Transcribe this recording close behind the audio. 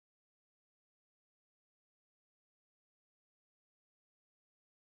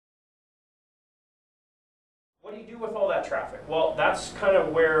What do you do with all that traffic? Well, that's kind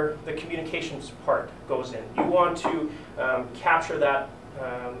of where the communications part goes in. You want to capture that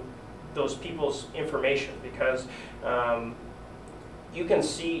those people's information, because you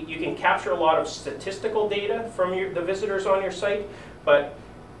can capture a lot of statistical data from the visitors on your site, but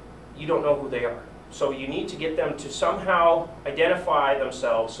you don't know who they are. So you need to get them to somehow identify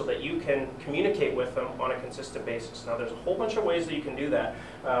themselves so that you can communicate with them on a consistent basis. Now, there's a whole bunch of ways that you can do that.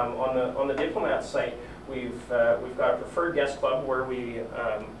 On the Diplomat site, we've got a preferred guest club where we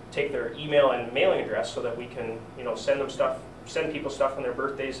take their email and mailing address so that we can send people stuff on their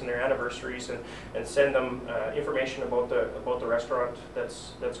birthdays and their anniversaries, and send them information about the restaurant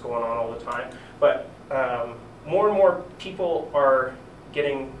that's going on all the time. But more and more people are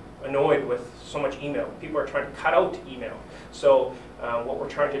getting annoyed with so much email. People are trying to cut out email. So what we're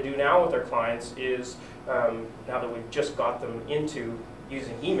trying to do now with our clients is, now that we've just got them into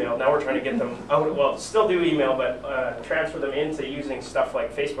using email, now we're trying to get them out, well, still do email, but transfer them into using stuff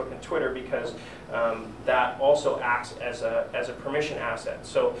like Facebook and Twitter, because that also acts as a permission asset.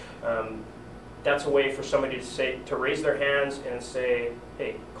 So that's a way for somebody to raise their hands and say,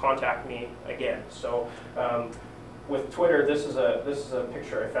 hey, contact me again. So with Twitter, this is a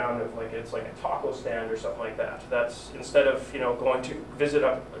picture I found of, like, it's like a taco stand or something like that. That's, instead of going to visit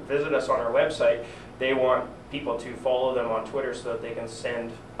us on our website, they want people to follow them on Twitter so that they can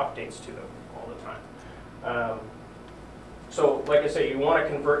send updates to them all the time. So like I say, you want to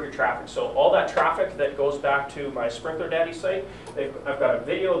convert your traffic. So all that traffic that goes back to my Sprinkler Daddy site, I've got a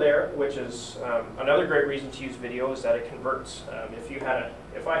video there, which is another great reason to use video, is that it converts.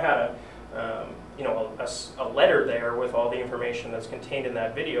 If I had a letter there with all the information that's contained in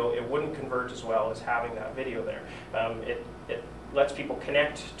that video, it wouldn't convert as well as having that video there. It lets people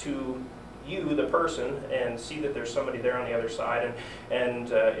connect to you, the person, and see that there's somebody there on the other side,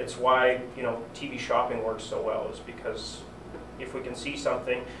 and it's why TV shopping works so well, is because if we can see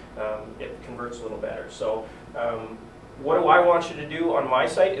something, it converts a little better. So what do I want you to do on my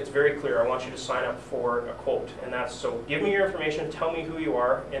site? It's very clear. I want you to sign up for a quote, and that's, so give me your information, tell me who you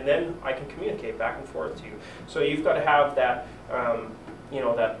are, and then I can communicate back and forth to you. So you've got to have that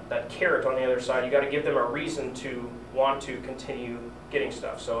that carrot on the other side. You got to give them a reason to want to continue getting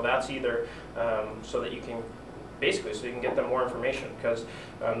stuff. So that's either so that you can get them more information, because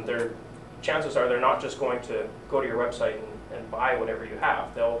chances are they're not just going to go to your website and buy whatever you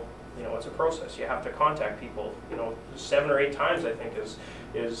have. They'll, it's a process. You have to contact people, 7 or 8 times, I think,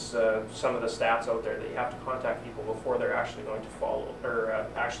 is some of the stats out there, that you have to contact people before they're actually going to follow, or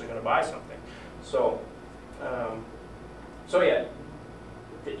actually going to buy something. So, so yeah,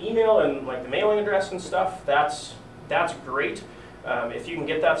 the email and like the mailing address and stuff, that's great. If you can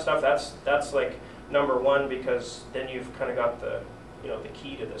get that stuff, that's like number one, because then you've kind of got the the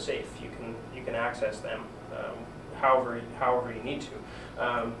key to the safe. You can access them however you need to.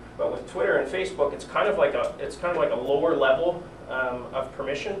 But with Twitter and Facebook, it's kind of like a lower level of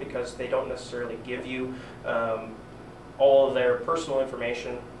permission, because they don't necessarily give you all of their personal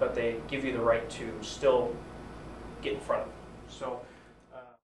information, but they give you the right to still get in front of them. So